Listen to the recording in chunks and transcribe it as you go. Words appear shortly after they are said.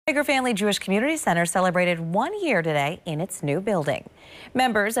Trager Family Jewish Community Center celebrated 1 year today in its new building.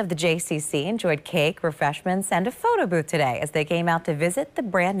 Members of the JCC enjoyed cake, refreshments, and a photo booth today as they came out to visit the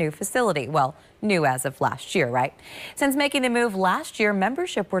brand new facility. Well, new as of last year, right? Since making the move last year,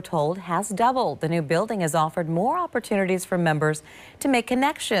 membership, we're told, has doubled. The new building has offered more opportunities for members to make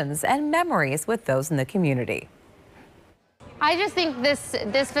connections and memories with those in the community. I just think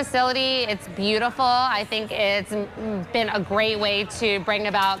this facility, it's beautiful. I think it's been a great way to bring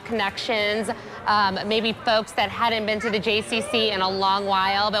about connections. Maybe folks that hadn't been to the JCC in a long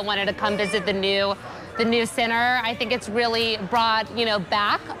while but wanted to come visit the new center. I think it's really brought,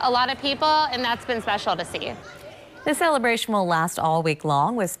 back a lot of people, and that's been special to see. The celebration will last all week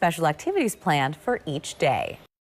long with special activities planned for each day.